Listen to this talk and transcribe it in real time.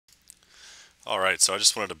Alright, so I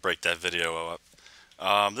just wanted to break that video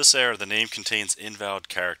up. This error, the name contains invalid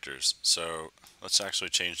characters. So let's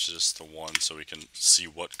actually change this to 1 so we can see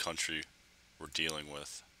what country we're dealing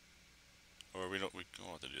with. Or we don't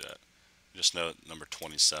have to do that. Just know number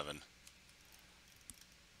 27.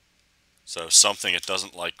 So something it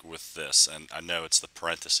doesn't like with this, and I know it's the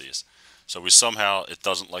parentheses. So it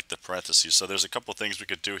doesn't like the parentheses. So there's a couple things we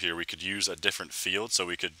could do here. We could use a different field, so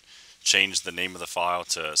we could change the name of the file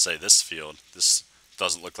to say this field. This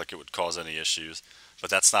doesn't look like it would cause any issues, but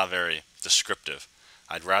that's not very descriptive.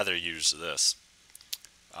 I'd rather use this.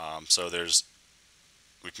 So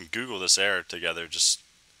we can Google this error together just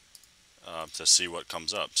to see what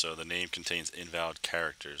comes up. So the name contains invalid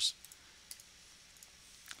characters.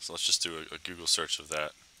 So let's just do a Google search of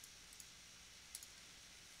that.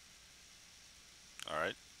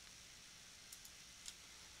 Alright.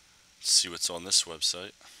 Let's see what's on this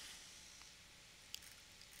website.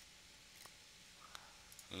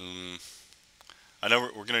 I know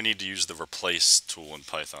we're going to need to use the replace tool in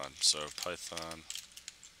Python. So Python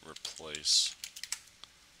replace.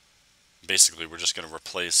 Basically, we're just going to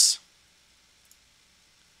replace.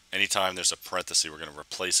 Anytime there's a parenthesis, we're going to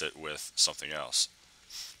replace it with something else.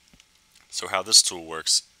 So how this tool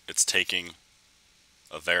works, it's taking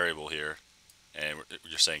a variable here, and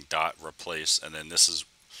you're saying dot replace, and then this is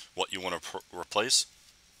what you want to replace,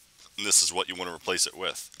 and this is what you want to replace it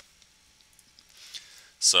with.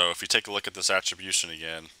 So if you take a look at this attribution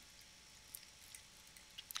again,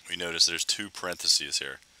 we notice there's 2 parentheses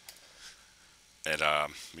here, and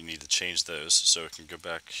we need to change those. So we can go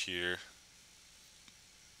back here.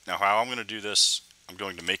 Now how I'm going to do this, I'm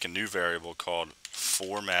going to make a new variable called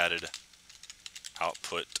formatted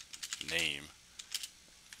output name,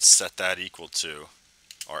 set that equal to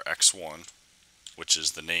our x1, which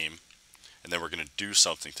is the name, and then we're going to do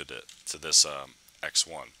something to this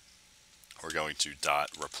x1. We're going to dot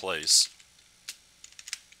replace.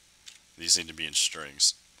 These need to be in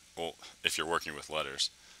strings, well, if you're working with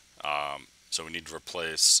letters. So we need to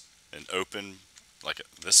replace an open, like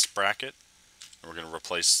this bracket, and we're going to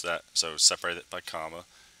replace that, so separate it by comma.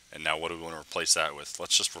 And now what do we want to replace that with?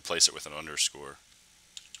 Let's just replace it with an underscore.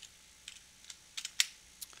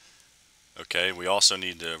 Okay, we also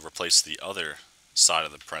need to replace the other side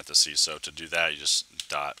of the parentheses. So to do that, you just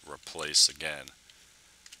dot replace again.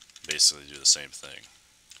 Basically do the same thing,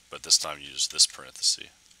 but this time use this parenthesis.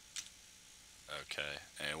 Okay,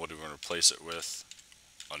 and what do we want to replace it with?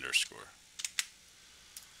 Underscore.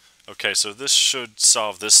 Okay, so this should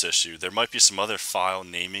solve this issue. There might be some other file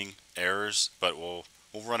naming errors, but we'll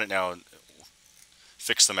run it now and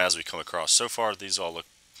fix them as we come across. So far, these all look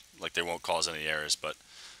like they won't cause any errors, but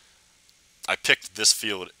I picked this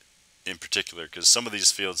field in particular because some of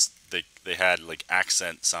these fields they had like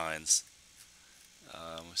accent signs.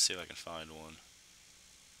 Let's see if I can find one.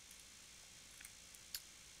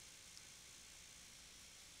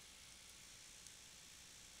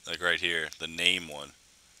 Like right here, the name one,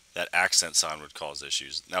 that accent sign would cause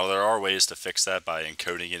issues. Now there are ways to fix that by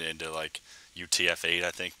encoding it into like UTF-8,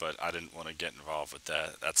 I think, but I didn't want to get involved with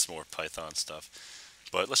that. That's more Python stuff.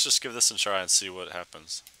 But let's just give this a try and see what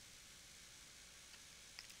happens.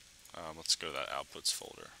 Let's go to that outputs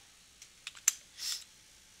folder.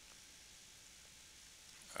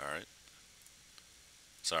 Alright.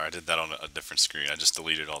 Sorry, I did that on a different screen. I just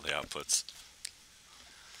deleted all the outputs.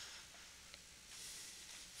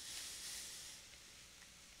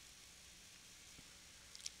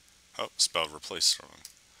 Oh, spelled replace wrong.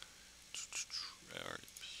 Alright.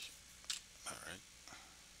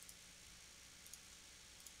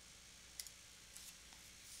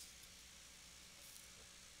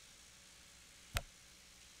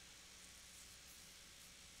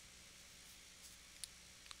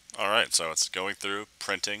 Alright, so it's going through,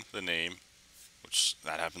 printing the name, which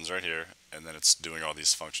that happens right here, and then it's doing all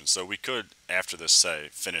these functions. So we could, after this, say,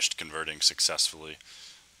 finished converting successfully.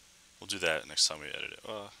 We'll do that next time we edit it.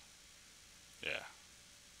 Yeah.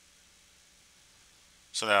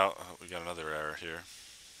 So now, we got another error here.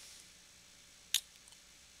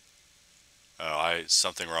 Oh,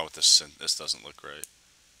 something wrong with this. This doesn't look right.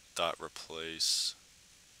 Dot replace.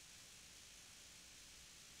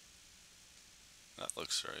 That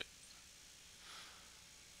looks right.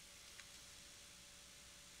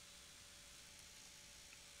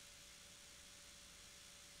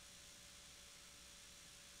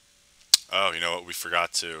 Oh, you know what? We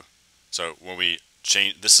forgot to. So when we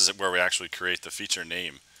change, this is where we actually create the feature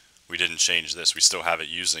name. We didn't change this. We still have it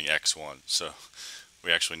using x1. So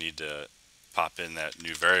we actually need to pop in that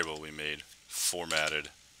new variable we made, formatted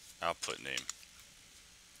output name.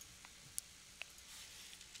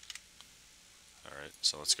 Alright,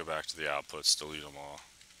 so let's go back to the outputs, delete them all.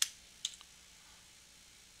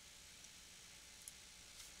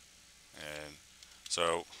 And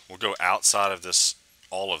so we'll go outside of this,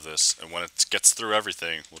 all of this, and when it gets through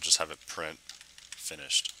everything, we'll just have it print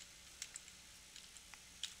finished.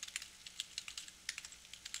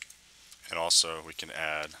 And also we can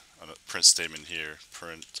add a print statement here,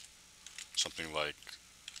 print something like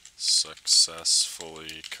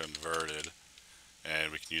successfully converted,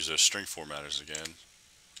 and we can use those string formatters again.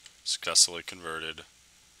 Successfully converted,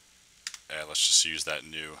 and let's just use that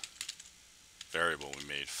new variable we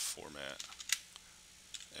made, format,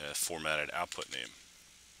 formatted output name.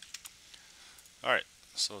 Alright,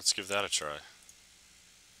 so let's give that a try.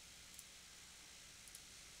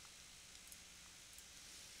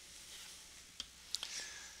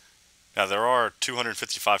 Now there are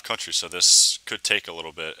 255 countries, so this could take a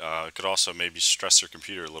little bit. It could also maybe stress your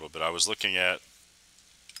computer a little bit. I was looking at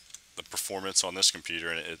the performance on this computer,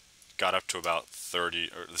 and it got up to about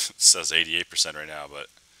 30, or it says 88% right now, but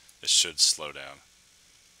it should slow down.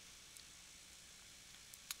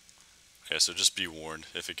 Okay, so just be warned.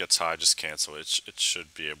 If it gets high, just cancel it. It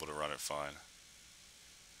should be able to run it fine.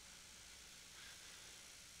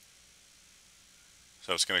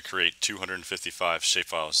 So it's going to create 255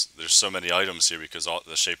 shapefiles. There's so many items here because all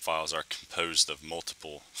the shapefiles are composed of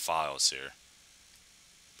multiple files here.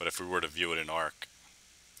 But if we were to view it in Arc,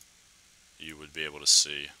 you would be able to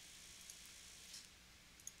see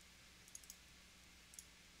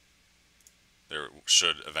there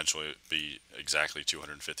should eventually be exactly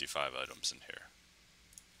 255 items in here.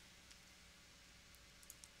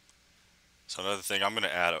 So another thing, I'm going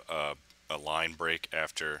to add a line break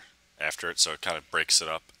after it, so it kind of breaks it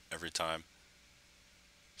up every time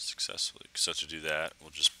successfully. So to do that, we'll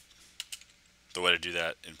just, the way to do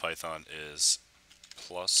that in Python is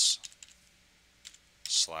 +/n.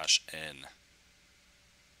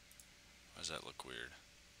 Why does that look weird?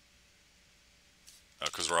 Oh,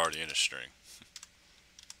 because we're already in a string.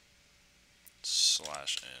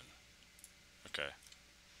 /n. Okay.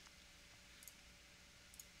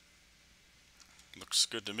 Looks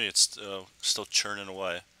good to me. It's still churning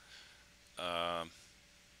away.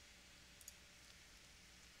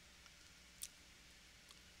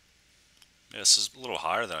 Yeah, this is a little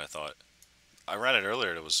higher than I thought. I ran it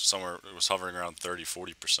earlier. It was somewhere. It was hovering around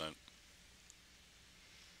 30–40%.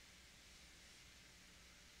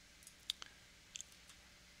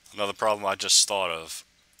 Another problem I just thought of.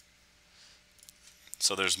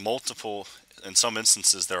 So there's multiple. In some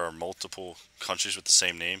instances, there are multiple countries with the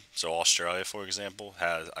same name. So Australia, for example,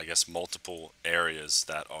 has, I guess, multiple areas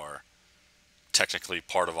that are technically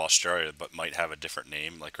part of Australia, but might have a different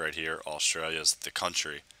name. Like right here, Australia is the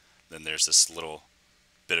country. Then there's this little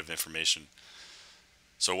bit of information.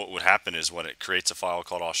 So what would happen is when it creates a file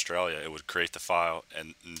called Australia, it would create the file,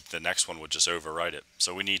 and the next one would just overwrite it.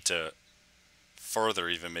 So we need to further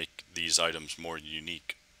even make these items more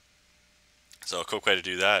unique. So a quick way to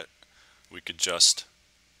do that, we could just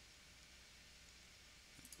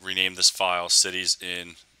rename this file cities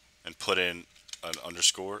in and put in an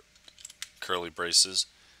underscore, curly braces,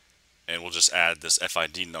 and we'll just add this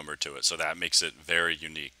FID number to it. So that makes it very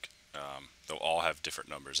unique. They'll all have different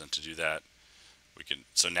numbers, and to do that, we can.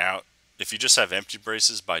 So now, if you just have empty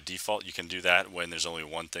braces by default, you can do that when there's only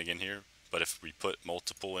one thing in here. But if we put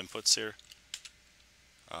multiple inputs here,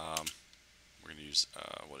 we're going to use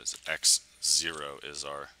what is it? X0 is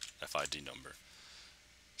our FID number.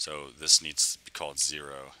 So this needs to be called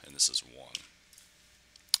 0, and this is 1.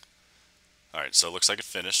 Alright, so it looks like it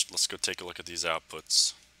finished. Let's go take a look at these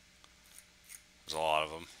outputs. There's a lot of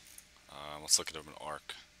them. Let's look at them in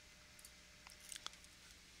Arc.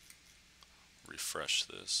 Refresh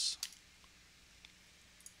this.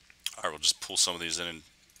 Alright, we'll just pull some of these in and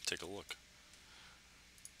take a look.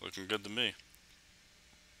 Looking good to me.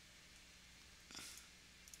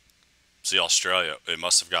 See, Australia, it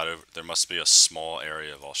must have got over, there must be a small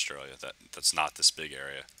area of Australia that's not this big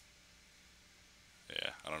area.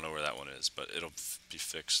 Yeah, I don't know where that one is, but it'll be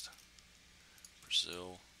fixed.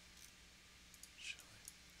 Brazil. Chile.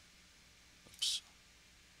 Oops.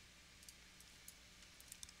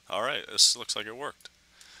 Alright, this looks like it worked.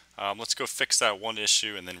 Let's go fix that one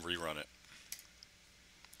issue and then rerun it.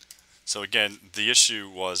 So again, the issue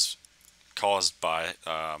was caused by,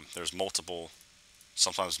 there's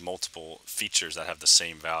sometimes multiple features that have the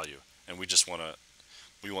same value, and we just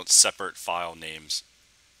we want separate file names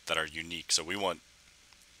that are unique. So we want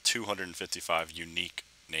 255 unique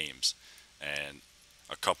names, and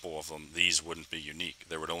a couple of them, these wouldn't be unique.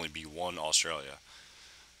 There would only be one Australia.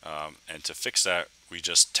 And to fix that, we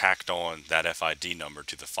just tacked on that FID number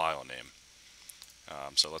to the file name.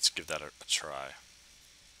 So let's give that a try.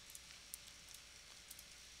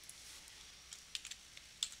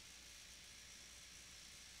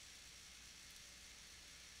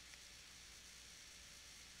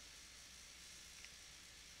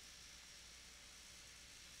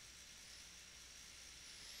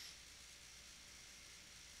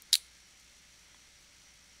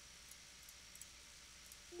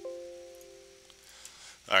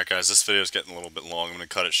 Alright guys, this video is getting a little bit long. I'm going to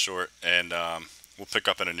cut it short, and we'll pick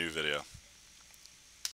up in a new video.